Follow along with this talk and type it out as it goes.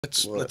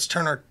Let's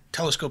turn our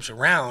telescopes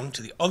around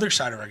to the other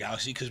side of our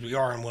galaxy because we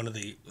are on one of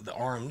the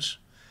arms.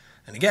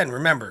 And again,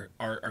 remember,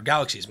 our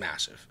galaxy is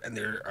massive, and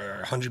there are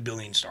 100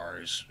 billion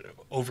stars,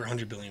 over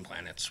 100 billion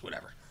planets,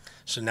 whatever.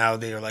 So now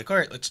they are like, all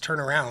right, let's turn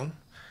around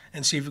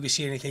and see if we can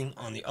see anything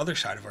on the other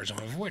side of our zone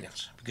of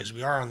avoidance, because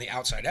we are on the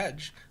outside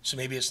edge, so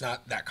maybe it's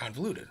not that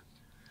convoluted.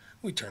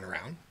 We turn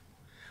around,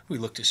 we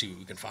look to see what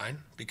we can find,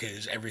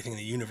 because everything in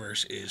the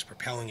universe is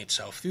propelling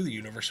itself through the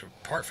universe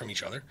apart from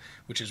each other,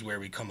 which is where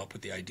we come up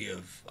with the idea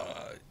of,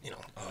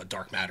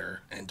 dark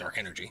matter and dark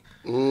energy,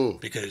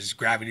 because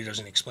gravity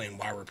doesn't explain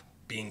why we're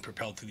being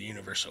propelled through the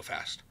universe so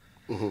fast.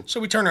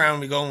 So we turn around,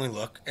 we go and we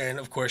look, and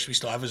of course we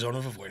still have a zone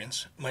of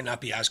avoidance. It might not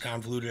be as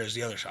convoluted as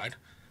the other side,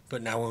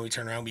 but now when we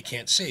turn around we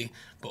can't see,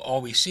 but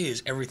all we see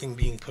is everything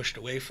being pushed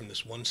away from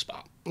this one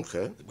spot,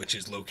 which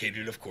is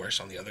located, of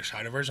course, on the other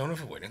side of our zone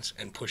of avoidance,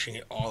 and pushing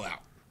it all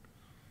out,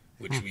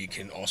 which we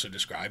can also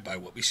describe by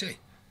what we see.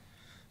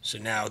 So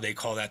now they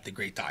call that the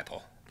Great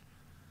Dipole.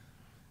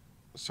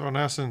 So in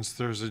essence,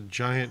 there's a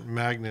giant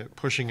magnet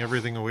pushing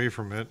everything away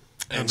from it,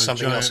 And a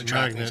something else giant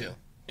attracting magnet too.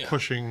 Yeah.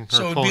 pushing or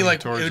So it pulling would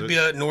towards be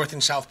a north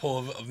and south pole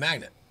of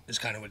magnet, is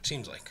kind of what it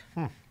seems like.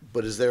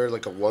 But is there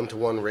like a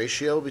 1-to-1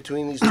 ratio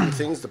between these two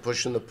things, the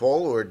push and the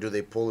pull, or do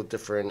they pull at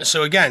different?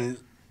 So again,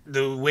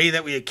 the way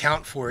that we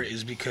account for it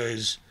is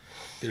because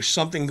there's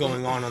something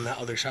going on that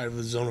other side of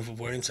the zone of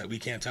avoidance that we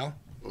can't tell.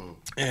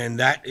 And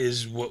that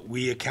is what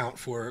we account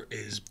for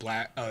is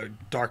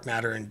dark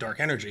matter and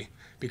dark energy.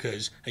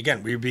 Because,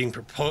 again, we're being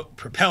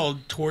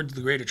propelled towards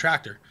the Great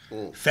Attractor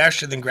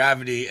faster than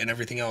gravity and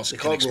everything else. They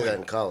called me that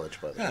in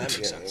college, by the way. Yeah, that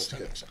makes sense. That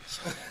makes sense.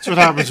 That's what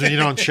happens when you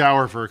don't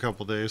shower for a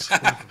couple days.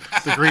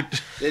 The great.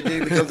 It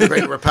becomes the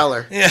great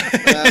repeller.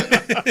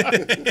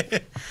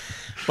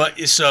 But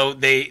so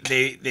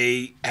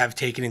they have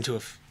taken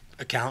into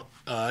account,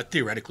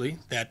 theoretically,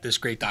 that this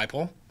Great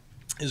Dipole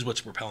is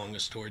what's propelling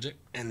us towards it,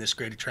 and this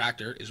Great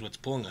Attractor is what's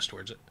pulling us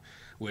towards it,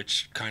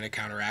 which kind of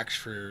counteracts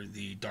for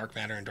the dark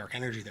matter and dark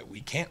energy that we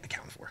can't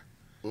account for.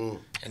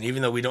 And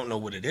even though we don't know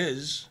what it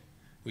is,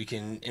 we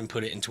can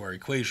input it into our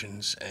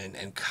equations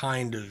and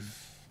kind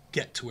of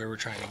get to where we're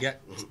trying to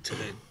get to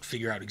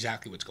figure out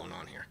exactly what's going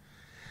on here.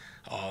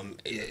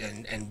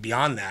 And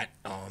beyond that,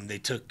 they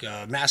took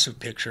a massive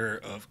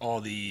picture of all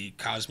the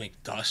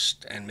cosmic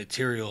dust and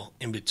material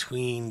in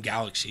between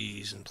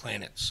galaxies and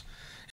planets.